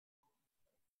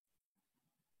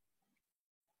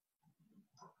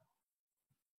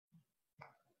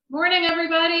Morning,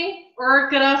 everybody, or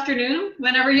good afternoon,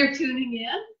 whenever you're tuning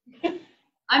in.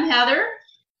 I'm Heather.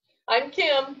 I'm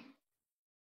Kim.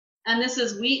 And this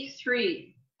is week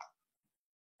 3,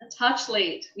 a touch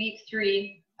late, week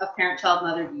 3 of Parent-Child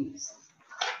Mother Goose.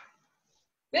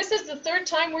 This is the 3rd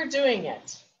time we're doing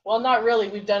it. Well, not really.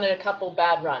 We've done it a couple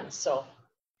bad runs, so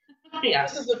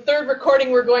Yes. This is the 3rd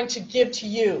recording we're going to give to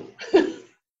you.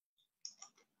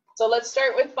 So let's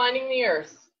start with finding the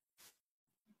earth.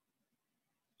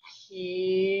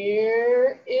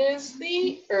 Here is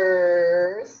the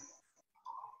earth.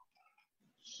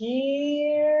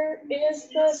 Here is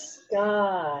the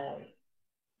sky.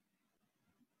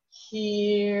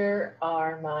 Here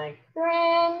are my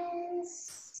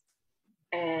friends.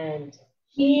 And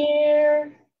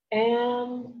here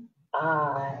am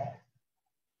I.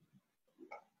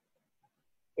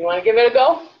 You want to give it a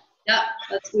go? Yeah,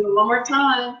 let's do it one more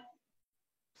time.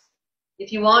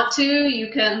 If you want to,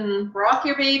 you can rock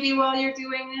your baby while you're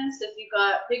doing this. If you've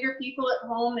got bigger people at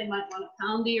home, they might want to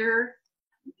pound the earth,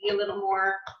 be a little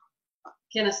more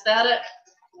kinesthetic,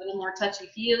 a little more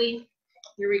touchy-feely.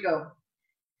 Here we go.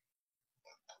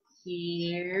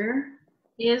 Here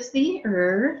is the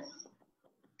earth.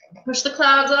 Push the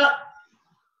clouds up.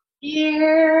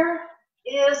 Here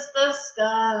is the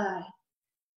sky.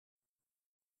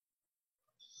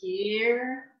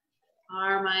 Here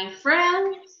are my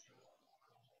friends.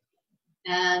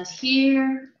 And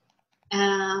here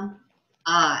am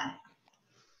I.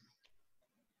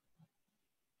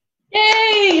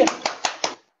 Yay!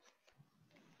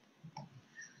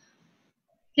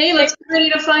 Okay, let's get ready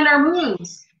to find our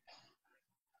moons.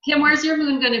 Kim, where's your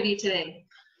moon going to be today?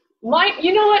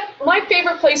 You know what? My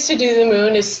favorite place to do the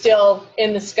moon is still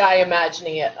in the sky,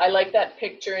 imagining it. I like that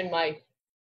picture in my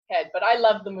head, but I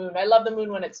love the moon. I love the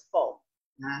moon when it's full.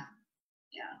 Yeah.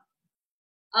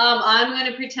 I'm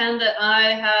going to pretend that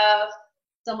I have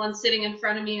someone sitting in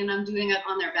front of me and I'm doing it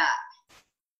on their back.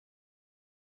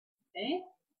 Okay.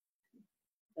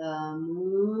 The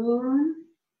moon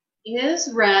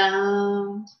is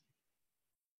round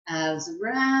as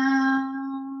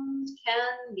round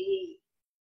can be.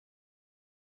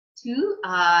 2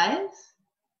 eyes,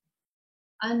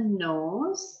 a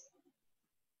nose,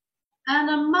 and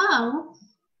a mouth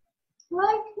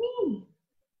like me.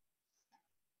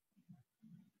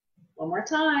 One more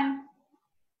time.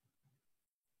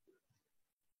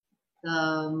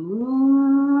 The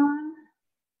moon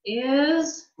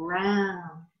is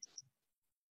round,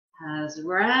 as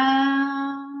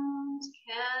round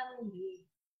can be.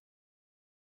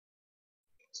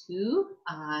 2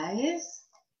 eyes,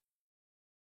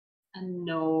 a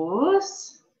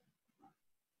nose,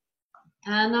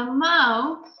 and a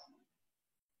mouth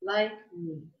like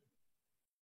me.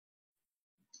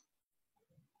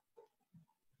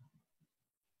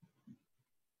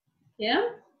 Yeah?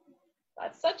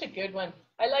 That's such a good one.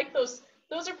 I like those.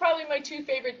 Those are probably my 2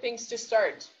 favorite things to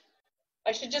start.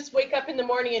 I should just wake up in the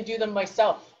morning and do them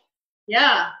myself.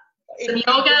 Yeah. Some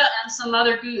yoga and some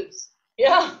Mother Goose.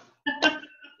 Yeah.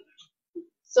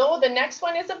 So the next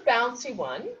one is a bouncy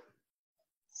one.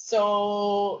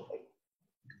 So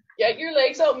get your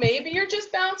legs out. Maybe you're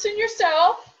just bouncing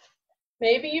yourself.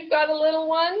 Maybe you've got a little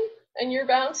one and you're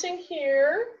bouncing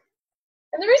here.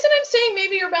 And the reason I'm saying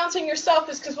maybe you're bouncing yourself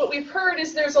is because what we've heard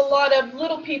is there's a lot of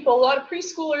little people, a lot of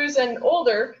preschoolers and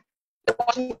older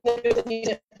watching the news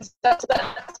and stuff. So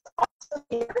that's awesome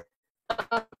here.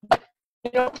 But,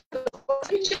 you know,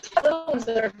 just little ones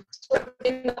that are sort of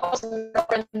in the house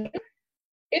and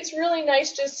it's really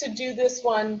nice just to do this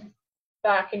one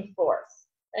back and forth.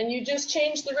 And you just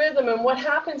change the rhythm. And what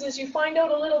happens is you find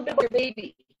out a little bit about your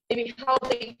baby, maybe how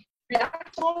they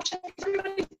react to motion.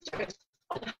 Everybody's different.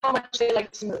 How much they like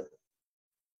to move.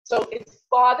 So it's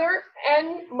Father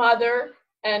and Mother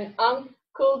and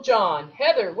Uncle John.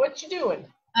 Heather, what you doing?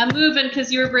 I'm moving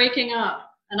because you're breaking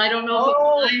up. And I don't know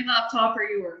if it's my laptop or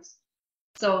yours.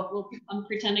 So I'm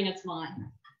pretending it's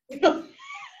mine.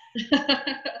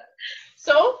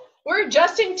 So we're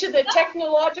adjusting to the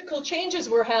technological changes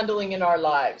we're handling in our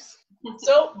lives.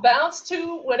 So bounce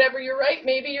to whatever you're right.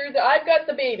 Maybe I've got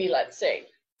the baby, let's say.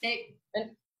 Hey.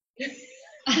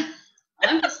 And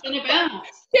I'm just going to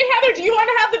bounce. Hey, Heather, do you want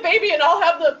to have the baby and I'll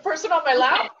have the person on my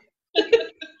lap?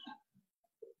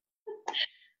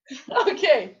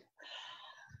 Okay.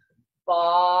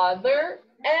 Father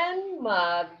and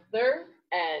Mother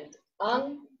and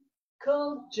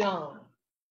Uncle John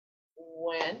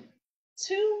went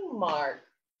to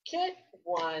market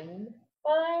one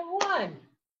by one.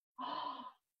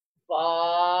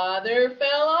 Father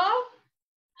fell off.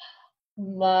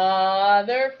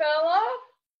 Mother fell off.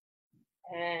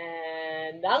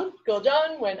 And Uncle Uncle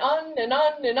John went on and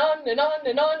on and on and on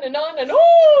and on and on, and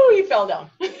oh, he fell down.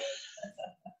 Because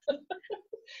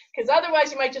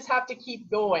otherwise you might just have to keep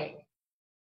going.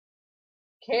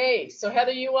 Okay, so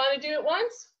Heather, you want to do it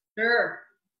once? Sure.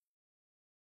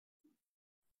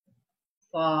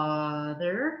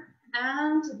 Father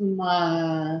and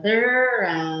mother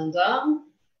and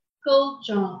Uncle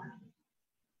John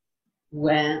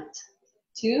went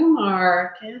to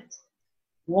market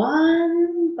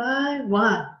one by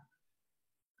one.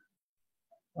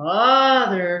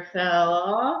 Father fell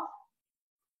off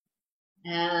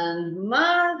and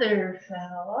mother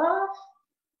fell off,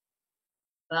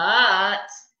 but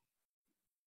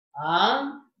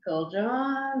Uncle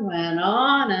John went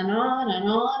on and on and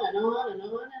on and on and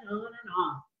on and on and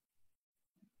on.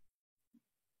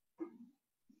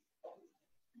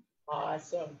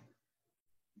 Awesome.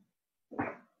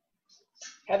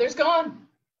 Heather's gone.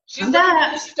 She's I'm looking for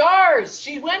back. the stars.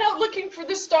 She went out looking for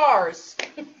the stars.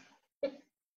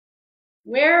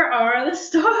 Where are the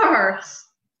stars?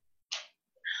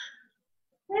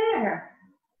 There.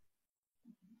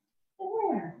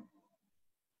 There.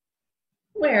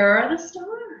 Where are the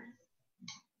stars?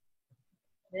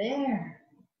 There.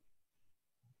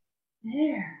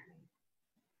 There.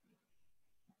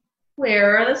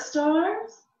 Where are the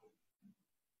stars?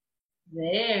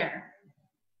 There.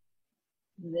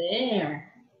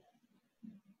 There.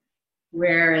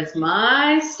 Where is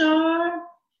my star?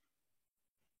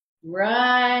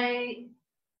 Right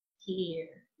here.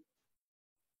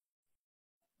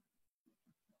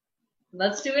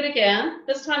 Let's do it again.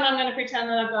 This time I'm going to pretend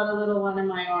that I've got a little one in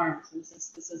my arms.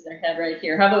 This is their head right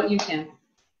here. How about you, Kim?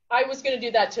 I was going to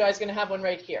do that too. I was going to have one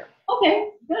right here. Okay,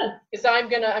 good. Because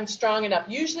I'm strong enough.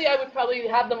 Usually I would probably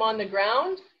have them on the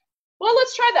ground. Well,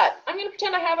 let's try that. I'm going to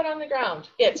pretend I have it on the ground.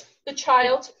 The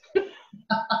child.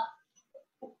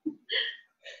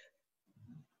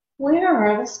 Where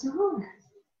are the stars?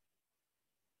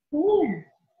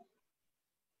 There.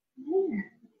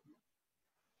 There.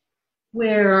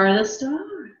 Where are the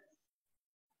stars?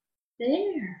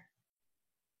 There.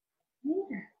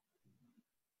 There.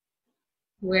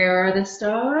 Where are the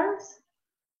stars?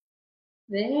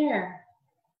 There.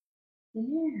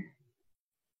 There.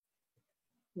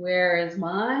 Where is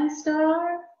my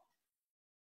star?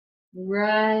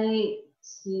 Right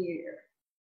here.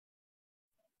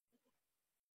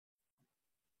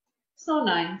 So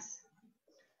nice.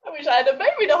 I wish I had a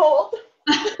baby to hold.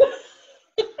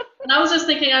 And I was just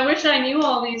thinking, I wish I knew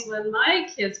all these when my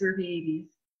kids were babies.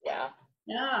 Yeah.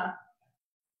 Yeah.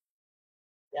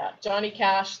 Yeah, Johnny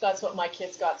Cash, that's what my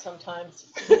kids got sometimes.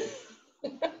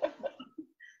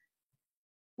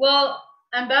 Well,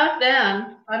 and back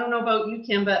then, I don't know about you,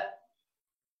 Kim, but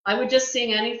I would just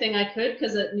sing anything I could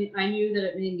because I knew that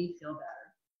it made me feel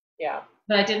better. Yeah.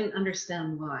 But I didn't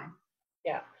understand why.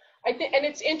 Yeah. I think, and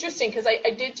it's interesting because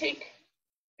I did take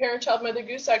Parent-Child Mother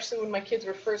Goose actually when my kids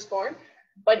were first born,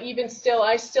 but even still,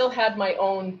 I still had my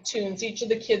own tunes. Each of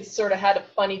the kids sort of had a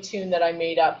funny tune that I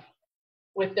made up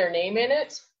with their name in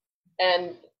it.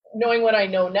 And knowing what I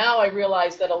know now, I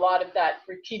realized that a lot of that,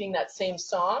 repeating that same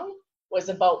song, was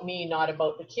about me, not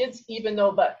about the kids, even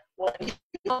though,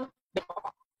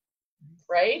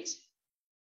 right?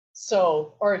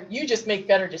 So, or you just make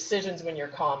better decisions when you're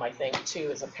calm, I think, too,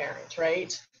 as a parent,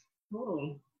 right?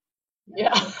 Totally.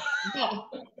 Yeah. Yeah.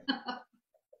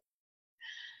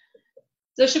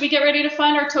 So should we get ready to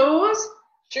find our toes?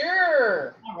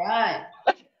 Sure. All right.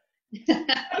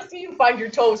 I see you find your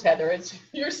toes, Heather.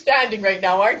 You're standing right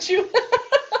now, aren't you?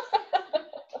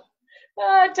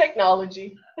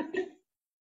 Technology.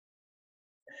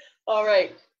 All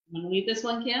right. Want to leave this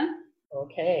one, Kim?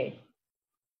 Okay.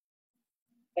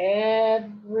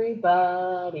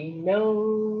 Everybody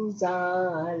knows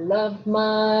I love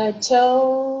my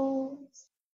toes.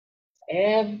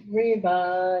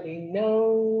 Everybody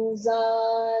knows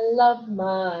I love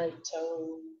my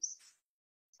toes.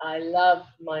 I love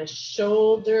my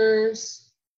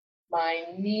shoulders, my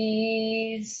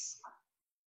knees,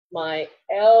 my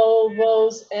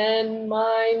elbows, and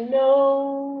my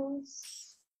nose.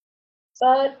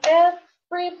 But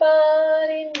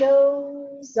everybody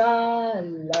knows I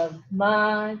love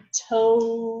my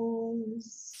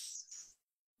toes.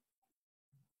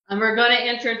 And we're going to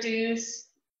introduce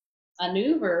a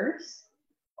new verse.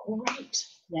 All right.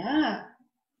 Yeah.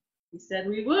 We said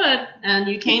we would, and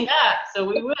you came back, so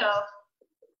we will.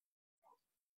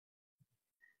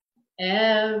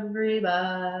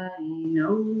 Everybody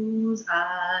knows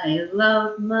I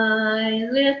love my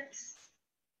lips.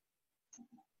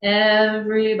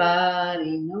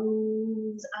 Everybody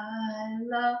knows I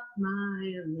love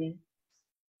my lips.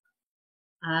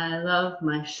 I love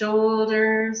my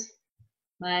shoulders,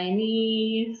 my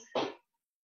knees,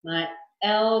 my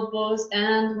elbows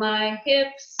and my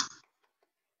hips.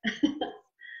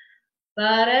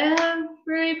 But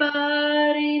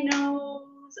everybody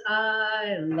knows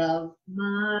I love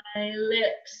my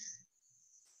lips.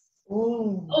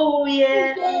 Ooh. Oh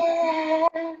yeah.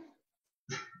 Yeah.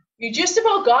 You just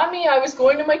about got me. I was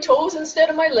going to my toes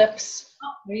instead of my lips.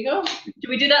 Oh, there you go. Should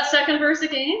we do that second verse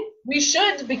again? We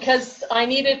should, because I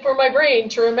need it for my brain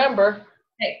to remember.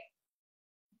 Okay.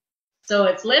 So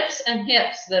it's lips and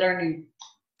hips that are new.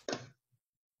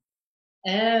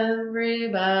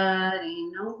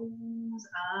 Everybody knows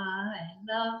I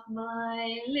love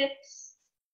my lips.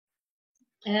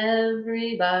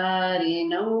 Everybody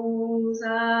knows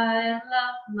I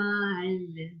love my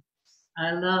lips.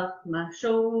 I love my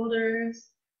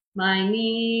shoulders, my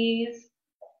knees,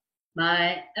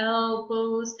 my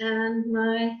elbows, and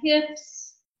my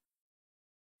hips.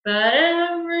 But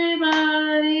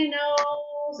everybody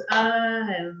knows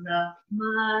I love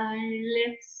my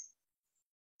lips.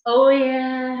 Oh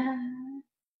yeah.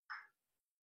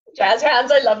 Jazz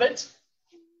hands, I love it.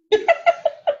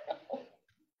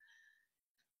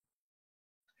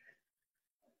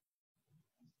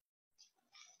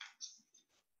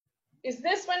 Is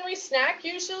this when we snack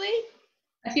usually?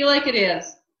 I feel like it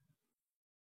is.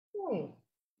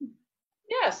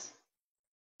 Yes.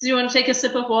 Do you want to take a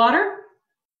sip of water?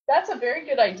 That's a very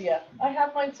good idea. I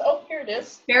have mine. Oh, here it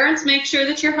is. Parents, make sure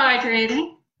that you're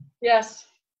hydrating. Yes.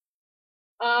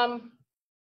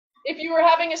 If you were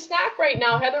having a snack right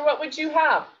now, Heather, what would you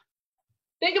have?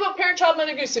 Think about Parent-Child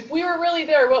Mother Goose. If we were really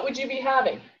there, what would you be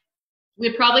having?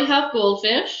 We'd probably have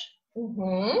goldfish.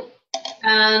 Mm-hmm.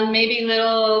 And maybe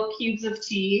little cubes of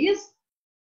cheese.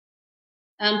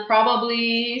 And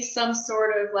probably some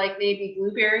sort of like maybe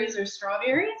blueberries or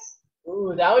strawberries.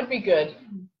 Ooh, that would be good.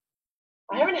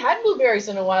 I haven't had blueberries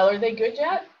in a while. Are they good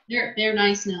yet? They're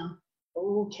nice now.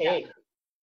 Okay.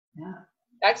 Yeah.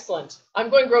 Excellent. I'm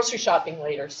going grocery shopping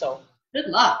later, so. Good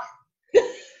luck.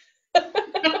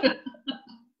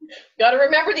 Got to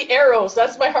remember the arrows.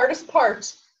 That's my hardest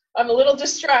part. I'm a little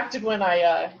distracted when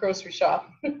I grocery shop.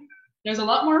 There's a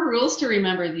lot more rules to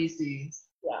remember these days.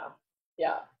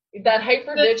 Yeah. That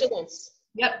hypervigilance.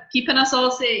 Yep, keeping us all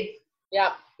safe.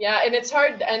 Yeah, and it's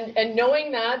hard, and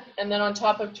knowing that, and then on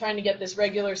top of trying to get this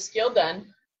regular skill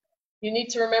done, you need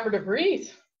to remember to breathe.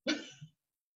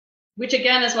 Which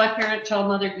again is why Parent-Child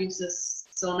Mother Goose is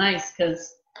so nice,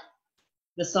 because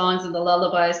the songs and the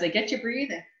lullabies, they get you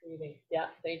breathing. Yeah,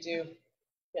 they do.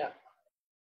 Yeah.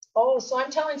 Oh, so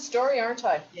I'm telling story, aren't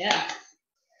I? Yeah.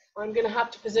 I'm going to have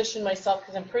to position myself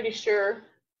because I'm pretty sure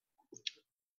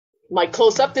my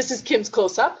close-up, this is Kim's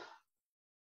close-up.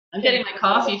 I'm getting my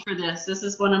coffee for this. This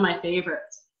is one of my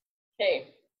favorites. Okay.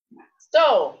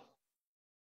 So,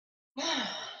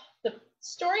 the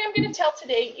story I'm going to tell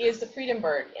today is The Freedom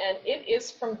Bird, and it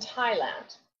is from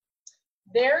Thailand.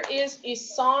 There is a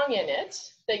song in it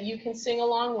that you can sing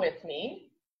along with me.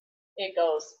 It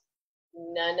goes,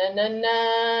 na na na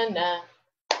na na,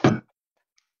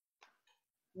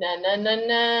 na na na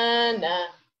na na,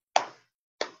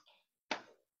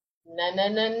 na na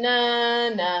na na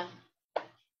na.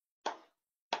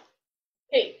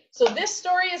 Okay, so this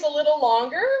story is a little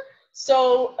longer.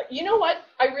 So you know what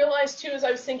I realized too as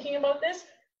I was thinking about this?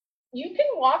 You can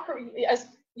walk as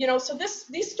you know. So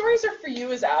these stories are for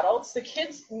you as adults. The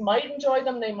kids might enjoy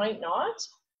them, they might not.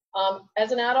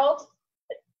 As an adult,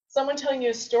 someone telling you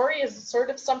a story is sort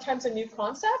of sometimes a new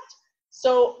concept.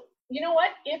 So you know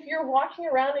what? If you're walking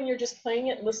around and you're just playing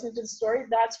it and listening to the story,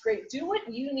 that's great. Do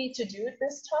what you need to do at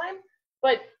this time.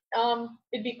 But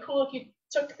it'd be cool if you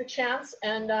took the chance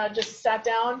and just sat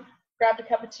down, grabbed a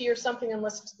cup of tea or something and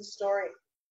listened to the story.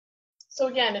 So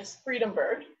again, it's Freedom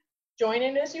Bird. Join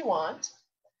in as you want.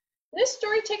 This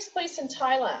story takes place in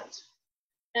Thailand.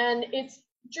 And it's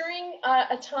during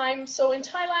a time, so in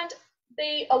Thailand,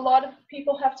 a lot of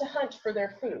people have to hunt for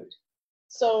their food.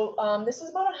 So this is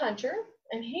about a hunter,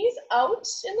 and he's out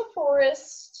in the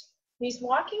forest. He's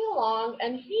walking along,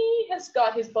 and he has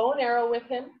got his bow and arrow with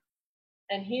him,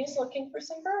 and he's looking for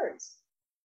some birds.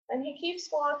 And he keeps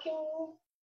walking,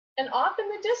 and off in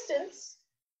the distance,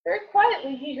 very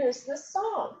quietly, he hears this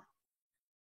song.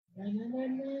 Na na na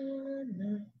na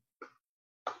na.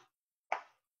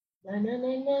 Na na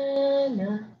na na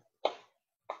na.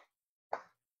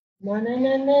 Na na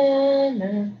na na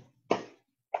na.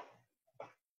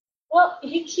 Well,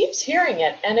 he keeps hearing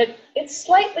it, and it's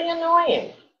slightly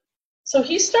annoying. So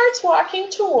he starts walking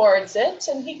towards it,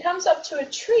 and he comes up to a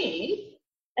tree,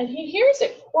 and he hears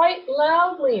it quite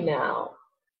loudly now.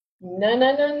 Na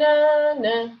na na na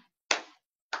na.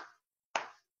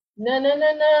 Na na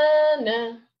na na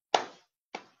na.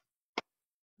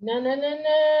 Na na na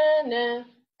na na.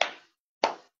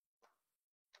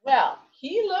 Well,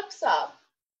 he looks up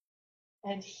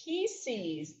and he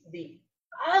sees the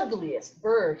ugliest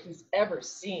bird he's ever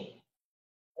seen.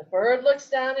 The bird looks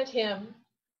down at him.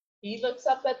 He looks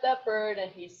up at that bird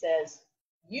and he says,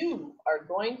 "You are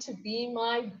going to be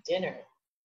my dinner."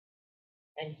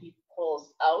 And he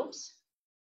pulls out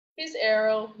his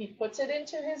arrow. He puts it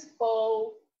into his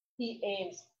bow. He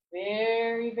aims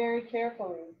very, very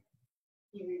carefully.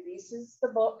 He releases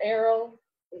the arrow.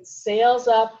 It sails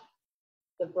up.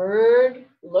 The bird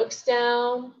looks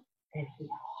down and he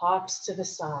hops to the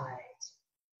side.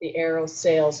 The arrow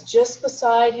sails just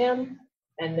beside him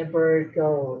and the bird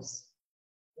goes,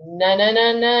 na na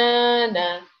na na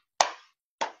na,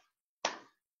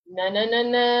 na na na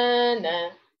na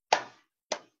na,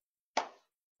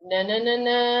 na na na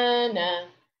na na.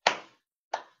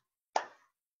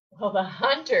 Well, the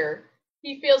hunter,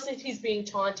 he feels that he's being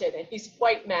taunted and he's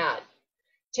quite mad.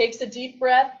 Takes a deep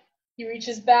breath. He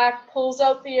reaches back, pulls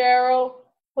out the arrow,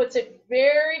 puts it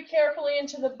very carefully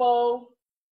into the bow.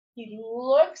 He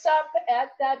looks up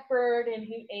at that bird and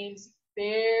he aims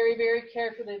very, very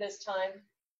carefully this time.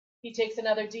 He takes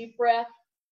another deep breath.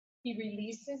 He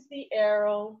releases the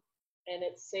arrow and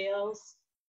it sails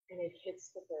and it hits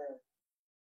the bird.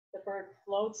 The bird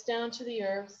floats down to the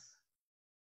earth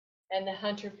and the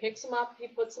hunter picks him up. He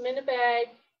puts him in a bag,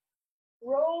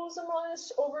 throws him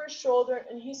over his shoulder,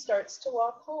 and he starts to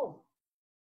walk home.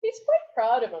 He's quite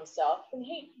proud of himself, and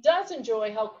he does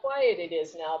enjoy how quiet it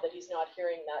is now that he's not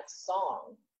hearing that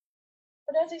song.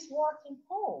 But as he's walking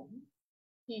home,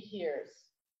 he hears,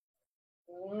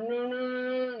 no, no,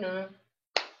 no, no,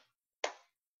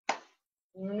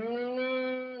 no,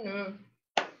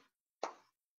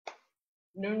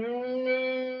 no,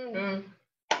 no, no.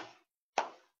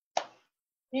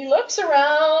 He looks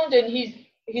around and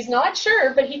he's not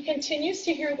sure, but he continues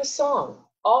to hear the song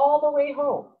all the way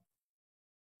home.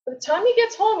 By the time he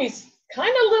gets home, he's kind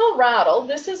of a little rattled.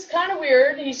 This is kind of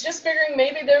weird. He's just figuring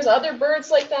maybe there's other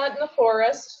birds like that in the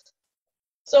forest.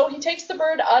 So he takes the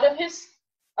bird out of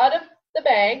the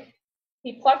bag.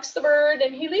 He plucks the bird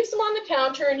and he leaves him on the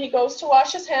counter and he goes to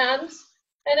wash his hands.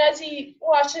 And as he's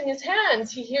washing his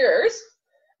hands, he hears,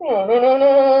 no, no, no,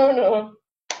 no, no.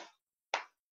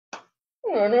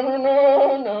 No, no, no,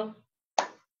 no, no.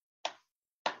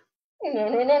 No,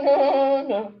 no, no, no,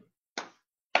 no.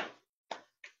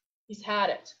 He's had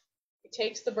it. He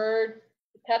takes the bird,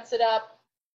 he pets it up,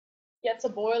 gets a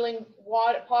boiling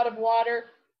pot of water,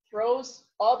 throws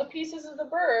all the pieces of the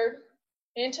bird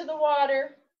into the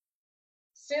water,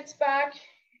 sits back,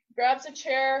 grabs a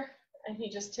chair, and he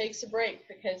just takes a break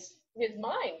because his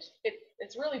mind,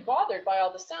 it's really bothered by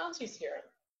all the sounds he's hearing.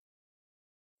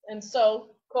 And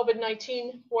so,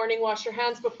 COVID-19 warning, wash your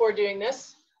hands before doing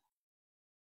this.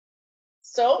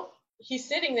 So he's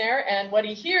sitting there and what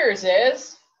he hears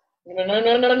is, no, no,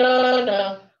 no, no, no,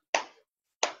 no.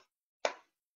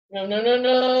 No, no, no,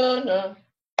 no, no.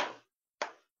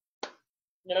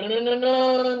 No, no, no,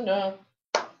 no, no.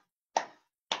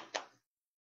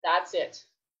 That's it.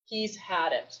 He's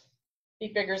had it.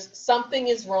 He figures something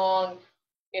is wrong.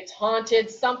 It's haunted.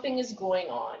 Something is going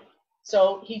on.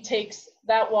 So he takes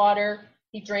that water,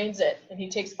 he drains it, and he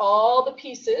takes all the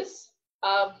pieces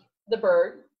of the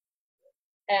bird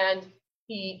and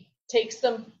he takes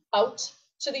them out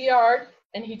to the yard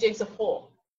and he digs a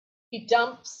hole. He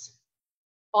dumps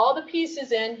all the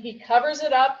pieces in, he covers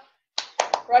it up,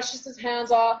 brushes his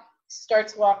hands off,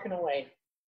 starts walking away.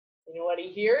 You know what he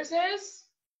hears is?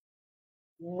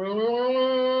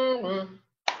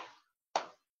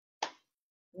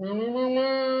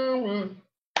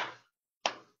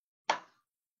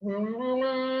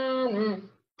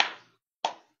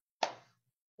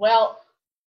 Well,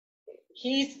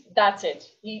 that's it.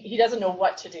 He doesn't know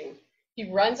what to do. He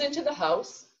runs into the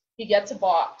house, he gets a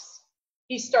box.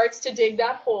 He starts to dig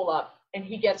that hole up and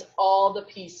he gets all the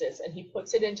pieces and he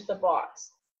puts it into the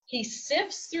box. He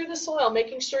sifts through the soil,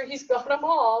 making sure he's got them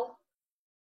all,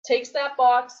 takes that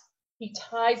box, he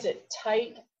ties it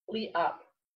tightly up,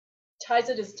 ties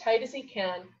it as tight as he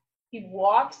can. He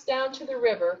walks down to the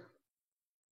river,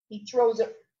 he throws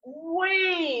it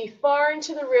way far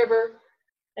into the river,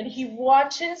 and he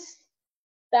watches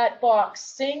that box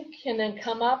sink and then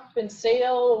come up and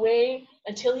sail away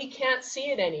until he can't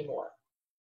see it anymore.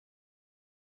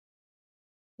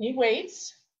 He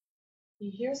waits. He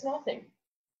hears nothing.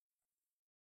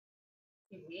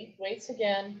 He waits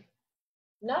again.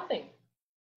 Nothing.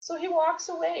 So he walks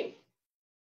away.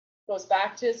 Goes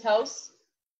back to his house.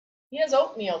 He has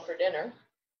oatmeal for dinner.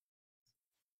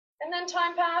 And then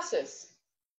time passes.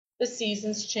 The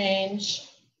seasons change.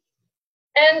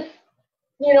 And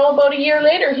You know, about a year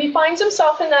later, he finds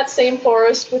himself in that same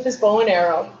forest with his bow and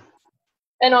arrow.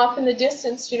 And off in the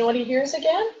distance, do you know what he hears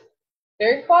again?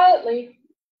 Very quietly.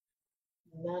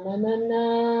 Na na na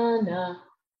na na.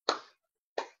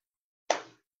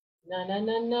 Na na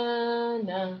na na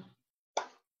na.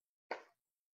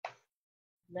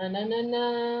 Na na na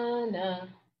na na.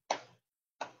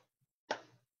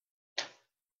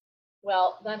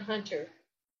 Well, that hunter,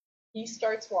 he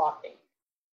starts walking.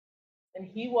 And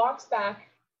he walks back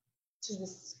to the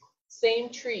same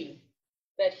tree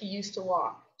that he used to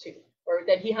walk to, or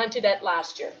that he hunted at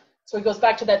last year. So he goes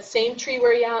back to that same tree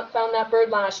where he found that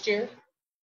bird last year.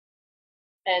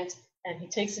 And he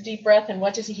takes a deep breath, and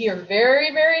what does he hear? Very,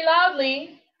 very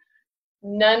loudly.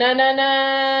 Na na na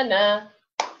na na.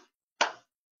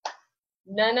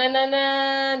 Na na na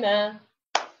na na.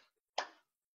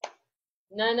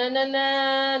 Na na na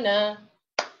na na.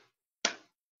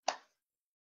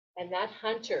 And that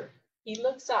hunter, he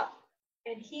looks up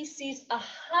and he sees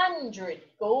 100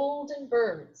 golden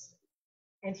birds.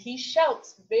 And he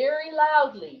shouts very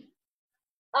loudly,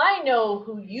 I know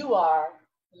who you are.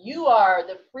 You are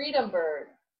the freedom bird,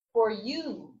 for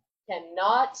you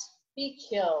cannot be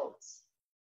killed.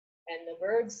 And the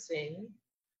birds sing,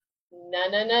 na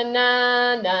na na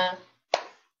na na.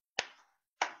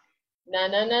 Na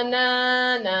na na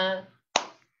na na.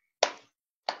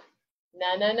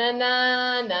 Na na na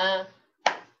na na.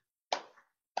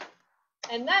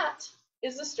 And that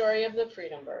is the story of the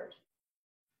freedom bird.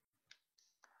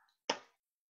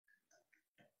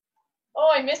 Oh,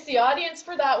 I missed the audience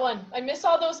for that one. I miss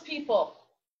all those people.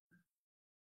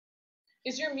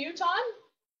 Is your mute on?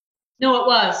 No, it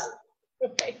was.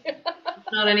 Okay.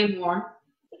 Not anymore.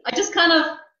 I just kind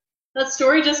of, that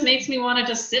story just makes me want to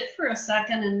just sit for a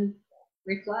second and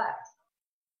reflect.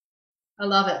 I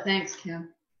love it. Thanks,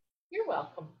 Kim. You're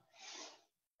welcome.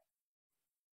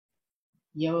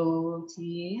 Yo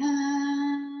te amo,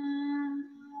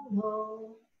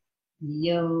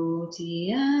 yo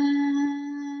te amo.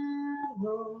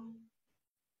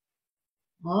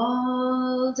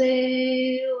 All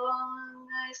day long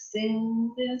I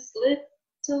sing this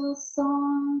little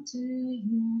song to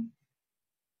you.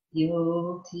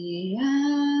 Yo te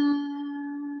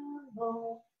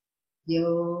amo,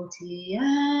 yo te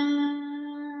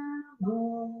amo.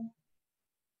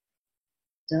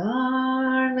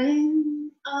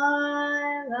 Darling,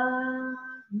 I love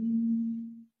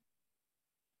you.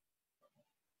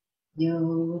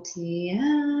 Yo te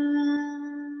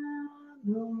amo,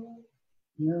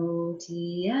 yo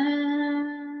te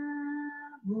amo.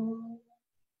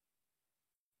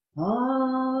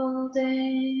 All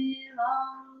day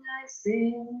long I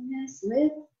sing this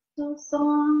little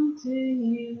song to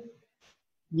you.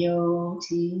 Yo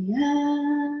te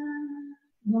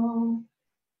amo,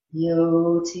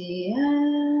 yo te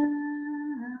amo.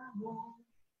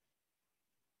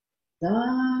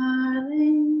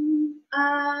 Darling,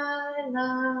 I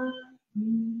love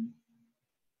you.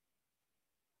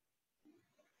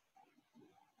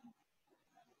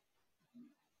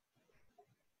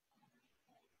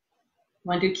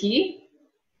 Want to do key?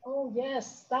 Oh,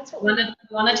 yes, that's what we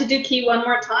Wanted to do key one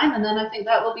more time, and then I think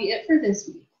that will be it for this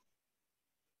week.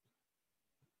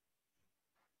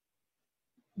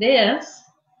 This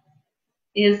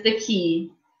is the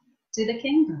key to the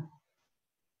kingdom.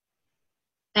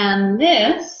 And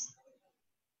this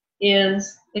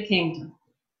is the kingdom.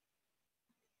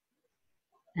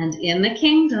 And in the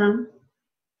kingdom,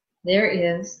 there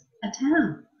is a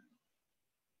town.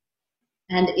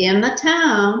 And in the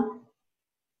town,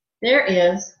 there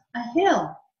is a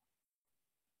hill.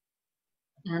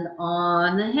 And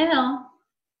on the hill,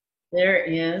 there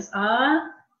is a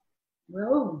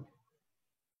road.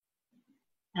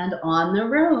 And on the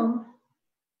road,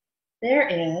 there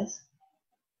is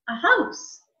a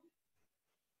house.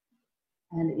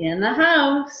 And in the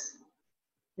house,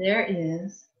 there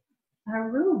is a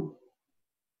room.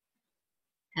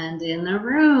 And in the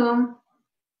room,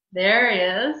 there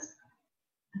is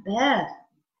a bed.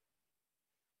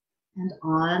 And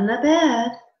on the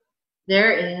bed,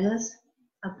 there is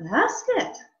a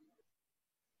basket.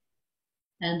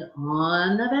 And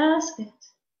on the basket,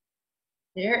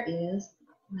 there is a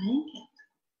blanket.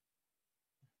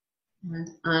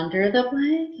 And under the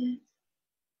blanket,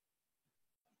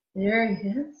 there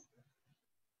is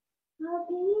a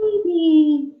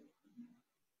baby.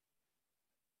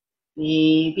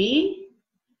 Baby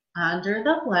under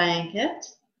the blanket,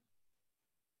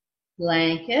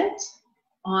 blanket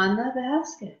on the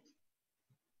basket,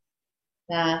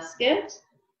 basket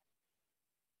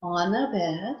on the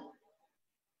bed,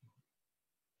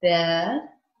 bed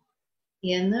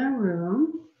in the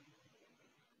room,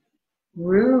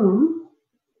 room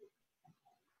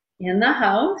in the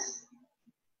house,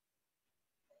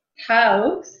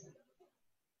 house,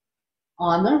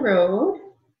 on the road,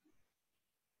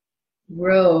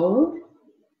 road,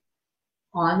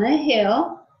 on the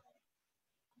hill,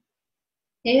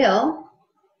 hill,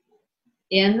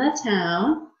 in the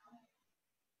town,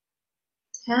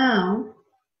 town,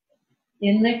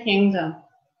 in the kingdom.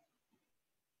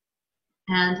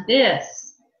 And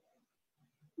this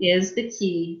is the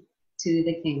key to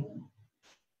the kingdom.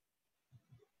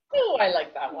 Oh, I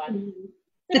like that one.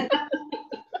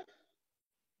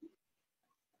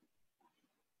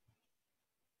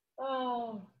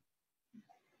 Oh.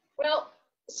 Well,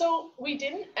 so we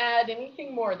didn't add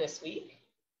anything more this week.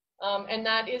 And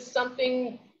that is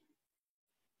something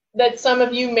that some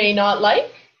of you may not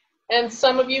like, and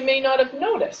some of you may not have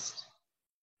noticed.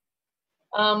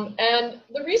 And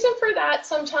the reason for that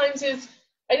sometimes is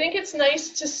I think it's nice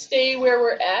to stay where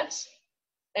we're at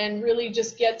and really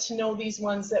just get to know these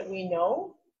ones that we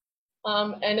know.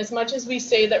 And as much as we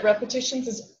say that repetitions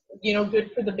is,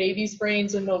 good for the baby's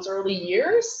brains in those early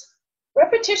years,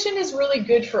 repetition is really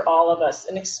good for all of us.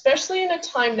 And especially in a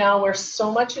time now where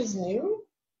so much is new,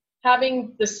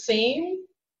 having the same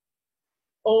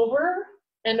over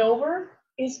and over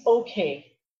is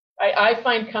okay. I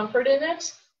find comfort in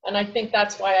it, and I think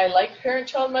that's why I like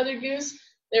Parent-Child Mother Goose.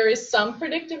 There is some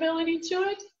predictability to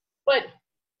it, but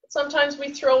sometimes we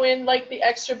throw in like the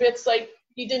extra bits, like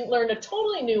you didn't learn a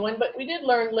totally new one, but we did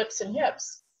learn lips and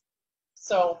hips.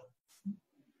 So,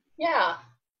 yeah.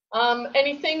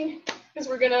 Anything, because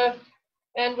we're going to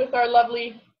end with our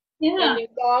lovely ending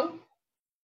song.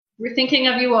 We're thinking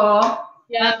of you all.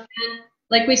 Yeah. And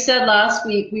like we said last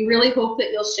week, we really hope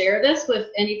that you'll share this with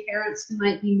any parents who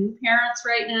might be new parents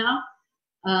right now,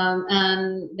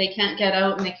 and they can't get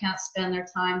out and they can't spend their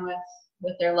time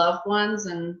with their loved ones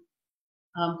and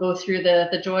go through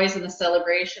the joys and the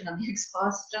celebration and the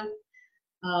exhaustion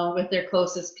with their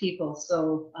closest people.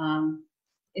 So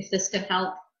if this can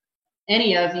help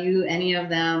any of you, any of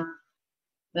them,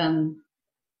 then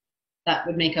that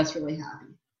would make us really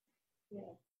happy.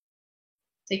 Yeah.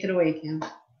 Take it away, Kim.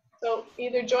 So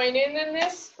either join in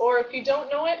this, or if you don't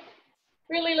know it,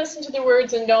 really listen to the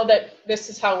words and know that this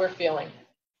is how we're feeling.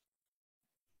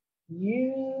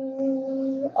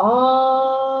 You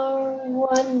are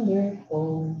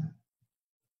wonderful.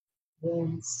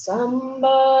 When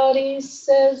somebody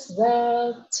says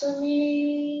that to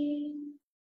me,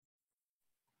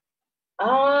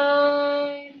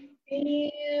 I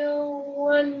feel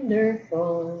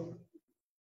wonderful,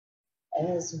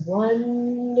 as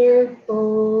wonderful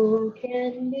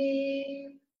can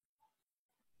be.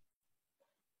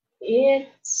 It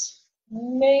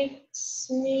makes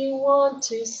me want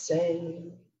to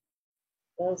say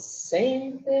the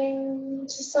same thing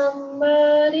to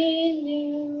somebody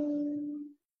new.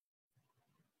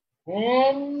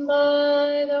 And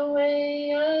by the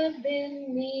way, I've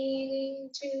been meaning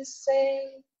to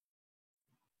say,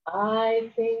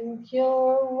 I think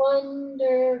you're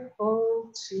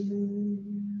wonderful too.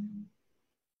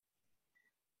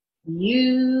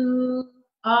 You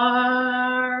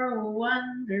are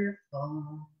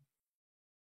wonderful.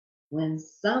 When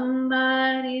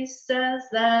somebody says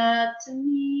that to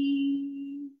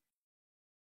me,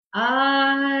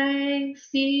 I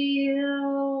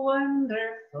feel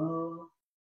wonderful,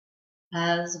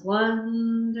 as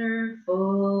wonderful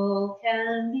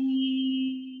can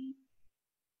be.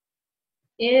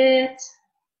 It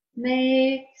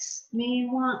makes me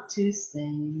want to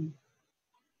say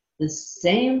the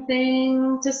same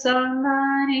thing to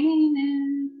somebody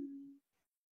new.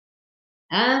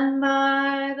 And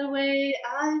by the way,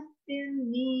 I've been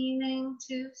meaning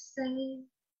to say,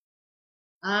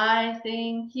 I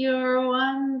think you're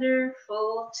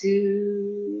wonderful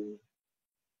too.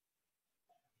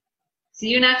 See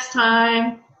you next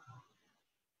time.